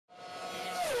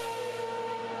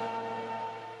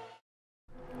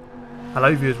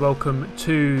Hello viewers, welcome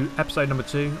to episode number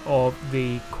 2 of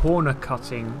the corner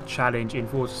cutting challenge in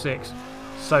Forza 6.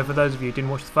 So for those of you who didn't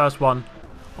watch the first one,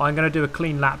 I'm going to do a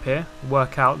clean lap here,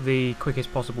 work out the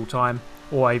quickest possible time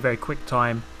or a very quick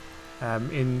time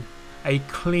in a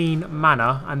clean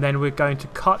manner, and then we're going to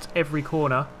cut every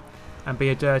corner and be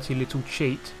a dirty little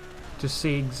cheat to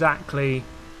see exactly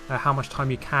how much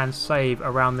time you can save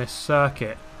around this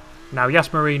circuit. Now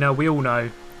yes, Marina, we all know,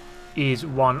 is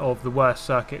one of the worst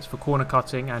circuits for corner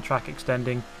cutting and track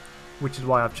extending, which is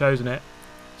why I've chosen it.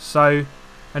 So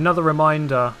another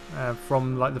reminder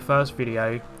from like the first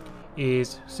video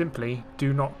is simply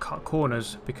do not cut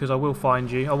corners, because I will find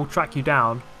you, I will track you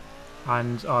down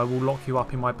and I will lock you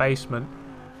up in my basement.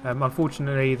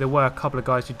 Unfortunately there were a couple of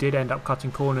guys who did end up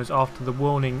cutting corners after the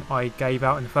warning I gave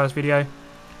out in the first video,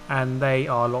 and they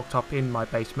are locked up in my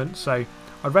basement. So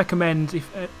I recommend,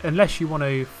 unless you want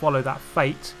to follow that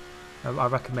fate, I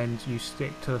recommend you stick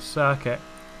to the circuit.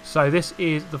 So this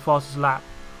is the fastest lap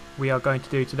we are going to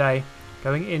do today,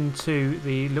 going into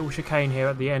the little chicane here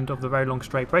at the end of the very long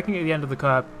straight, braking at the end of the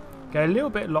curb, get a little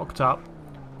bit locked up,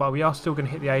 but we are still going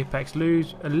to hit the apex,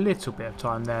 lose a little bit of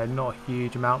time there, not a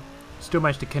huge amount, still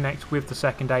managed to connect with the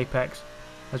second apex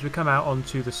as we come out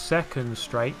onto the second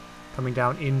straight, coming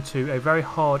down into a very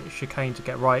hard chicane to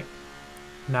get right.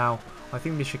 Now I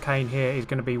think this chicane here is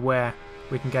going to be where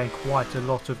we can gain quite a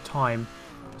lot of time,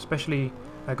 especially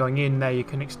going in there. You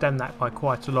can extend that by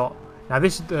quite a lot. Now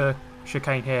this is the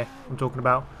chicane here I'm talking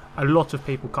about. A lot of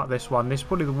people cut this one. This is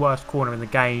probably the worst corner in the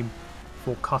game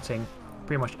for cutting.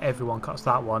 Pretty much everyone cuts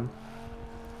that one,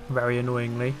 very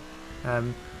annoyingly.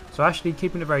 So actually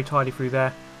keeping it very tidy through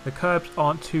there. The curbs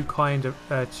aren't too kind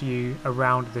to you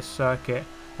around this circuit.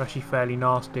 They're actually fairly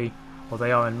nasty, well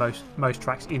they are in most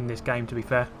tracks in this game, to be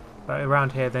fair. But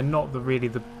around here they're not really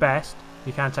the best.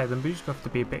 You can take them, but you just have to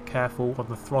be a bit careful of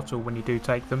the throttle when you do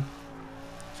take them.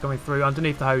 It's coming through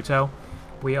underneath the hotel.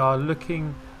 We are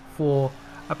looking for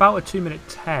about a 2 minute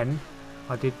 10.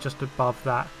 I did just above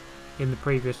that in the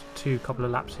previous couple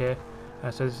of laps here.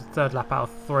 So this is the third lap out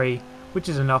of 3, which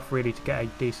is enough really to get a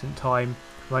decent time.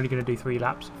 We're only going to do 3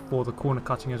 laps for the corner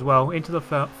cutting as well. Into the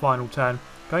final turn,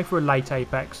 going for a late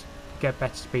apex to get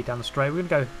better speed down the straight. We're going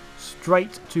to go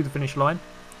straight to the finish line,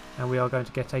 and we are going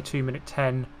to get a 2 minute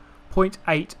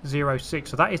 10.806.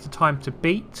 So that is the time to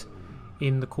beat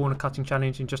in the corner cutting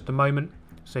challenge in just a moment.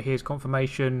 So here's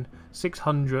confirmation,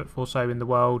 600th or so in the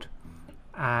world,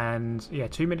 and yeah,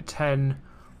 2 minute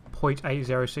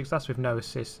 10.806. That's with no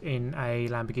assist in a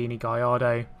Lamborghini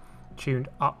Gallardo, tuned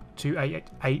up to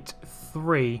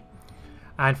 883.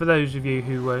 And for those of you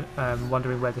who were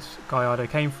wondering where this Gallardo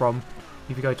came from,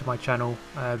 if you go to my channel,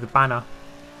 the banner,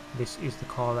 this is the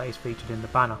car that is featured in the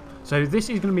banner. So this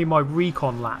is going to be my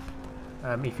recon lap,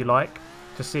 if you like,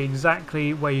 to see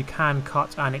exactly where you can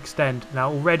cut and extend.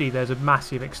 Now already there's a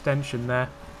massive extension there.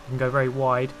 You can go very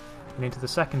wide, and into the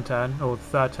second turn, or the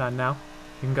third turn now,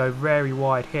 you can go very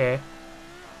wide here,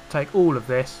 take all of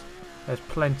this. There's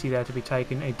plenty there to be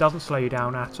taken. It doesn't slow you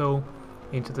down at all.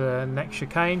 Into the next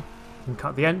chicane, you can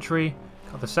cut the entry,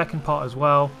 cut the second part as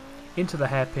well. Into the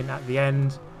hairpin at the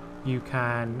end, you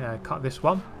can cut this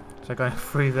one. So going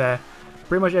through there,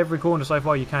 pretty much every corner so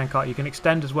far you can cut. You can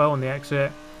extend as well on the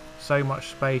exit. So much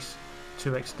space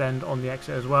to extend on the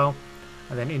exit as well.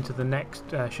 And then into the next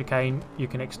chicane, you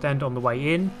can extend on the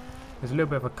way in. There's a little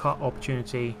bit of a cut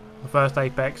opportunity on the first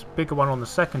apex, bigger one on the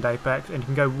second apex, and you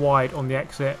can go wide on the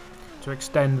exit to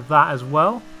extend that as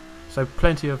well. So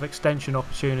plenty of extension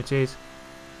opportunities.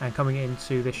 And coming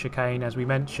into this chicane, as we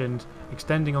mentioned,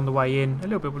 extending on the way in, a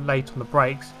little bit late on the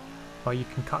brakes, but you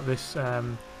can cut this,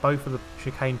 both of the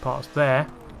chicane parts there,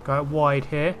 go out wide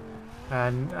here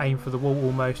and aim for the wall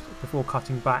almost before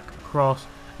cutting back across,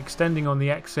 extending on the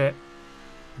exit,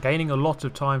 gaining a lot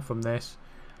of time from this,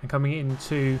 and coming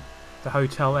into the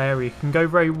hotel area. You can go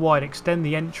very wide, extend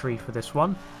the entry for this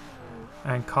one,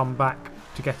 and come back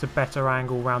to get a better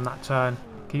angle around that turn,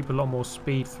 keep a lot more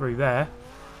speed through there.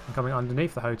 And coming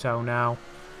underneath the hotel now,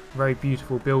 very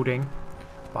beautiful building,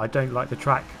 but I don't like the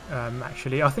track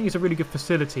actually. I think it's a really good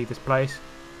facility, this place,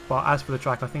 but as for the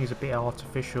track, I think it's a bit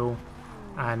artificial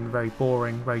and very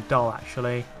boring, very dull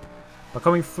actually. But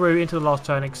coming through into the last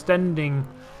turn, extending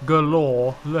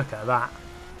galore. Look at that.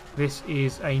 This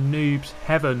is a noob's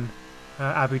heaven,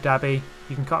 Abu Dhabi.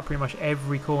 You can cut pretty much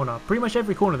every corner. Pretty much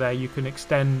every corner there you can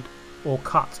extend or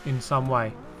cut in some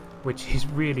way, which is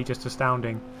really just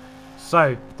astounding.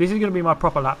 So this is going to be my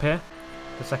proper lap here,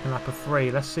 the second lap of 3.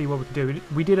 Let's see what we can do.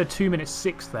 We did a 2 minute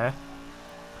 6 there,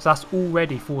 so that's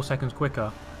already 4 seconds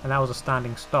quicker, and that was a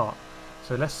standing start.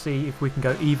 So let's see if we can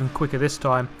go even quicker this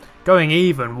time. Going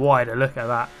even wider, look at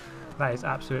that. That is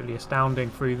absolutely astounding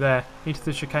through there. Into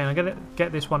the chicane. I'm going to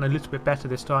get this one a little bit better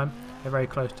this time. Get very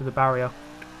close to the barrier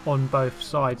on both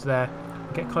sides there.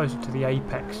 Get closer to the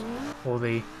apex, or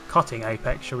the cutting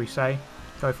apex, shall we say.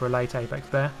 Go for a late apex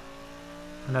there.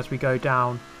 And as we go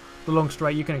down the long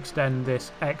straight, you can extend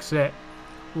this exit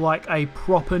like a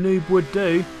proper noob would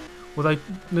do. Although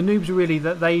the noobs are really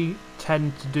that they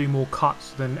tend to do more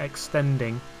cuts than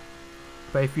extending.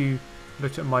 But if you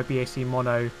looked at my BAC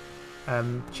Mono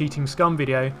cheating scum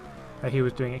video, he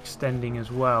was doing extending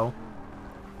as well.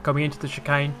 Coming into the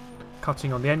chicane,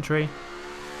 cutting on the entry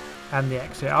and the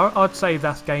exit. I'd say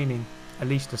that's gaining at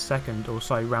least a second or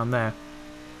so around there,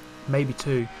 maybe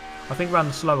 2. I think around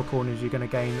the slower corners you're going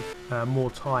to gain more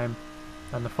time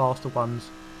than the faster ones.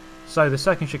 So the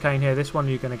second chicane here, this one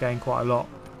you're going to gain quite a lot.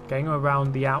 Going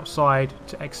around the outside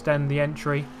to extend the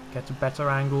entry, get a better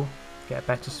angle, get a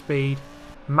better speed.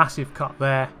 Massive cut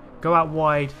there. Go out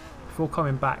wide before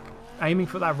coming back, aiming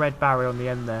for that red barrier on the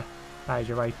end there. That is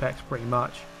your apex pretty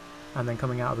much. And then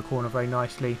coming out of the corner very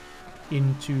nicely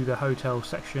into the hotel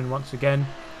section once again.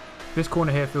 This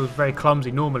corner here feels very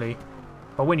clumsy normally,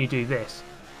 but when you do this,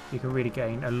 you can really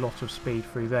gain a lot of speed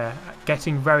through there.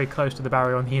 Getting very close to the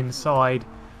barrier on the inside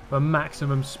for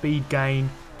maximum speed gain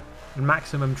and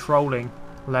maximum trolling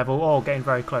level. Oh, getting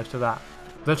very close to that.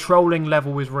 The trolling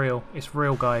level is real. It's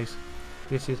real, guys.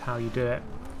 This is how you do it.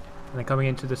 And then coming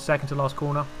into the second to last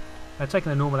corner, taking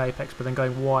the normal apex but then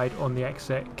going wide on the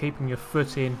exit, keeping your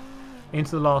foot in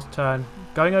into the last turn,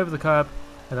 going over the curb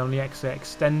and on the exit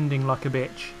extending like a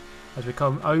bitch as we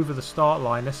come over the start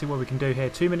line. Let's see what we can do here.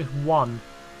 2 minutes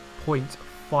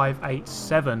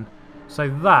 1.587. So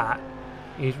that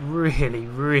is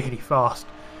really fast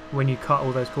when you cut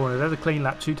all those corners. There's a clean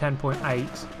lap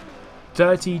 2:10.8.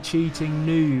 Dirty cheating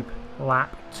noob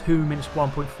lap 2 minutes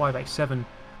 1.587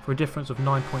 for a difference of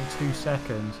 9.2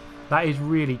 seconds. That is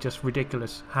really just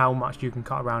ridiculous how much you can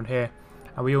cut around here.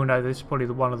 And we all know this is probably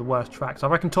one of the worst tracks. I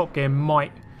reckon Top Gear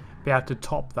might be able to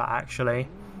top that actually.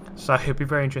 So it'll be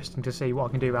very interesting to see what I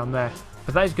can do around there.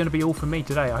 But that is going to be all from me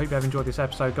today. I hope you have enjoyed this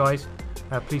episode, guys.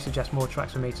 Please suggest more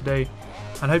tracks for me to do.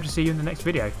 And hope to see you in the next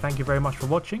video. Thank you very much for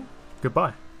watching.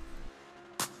 Goodbye.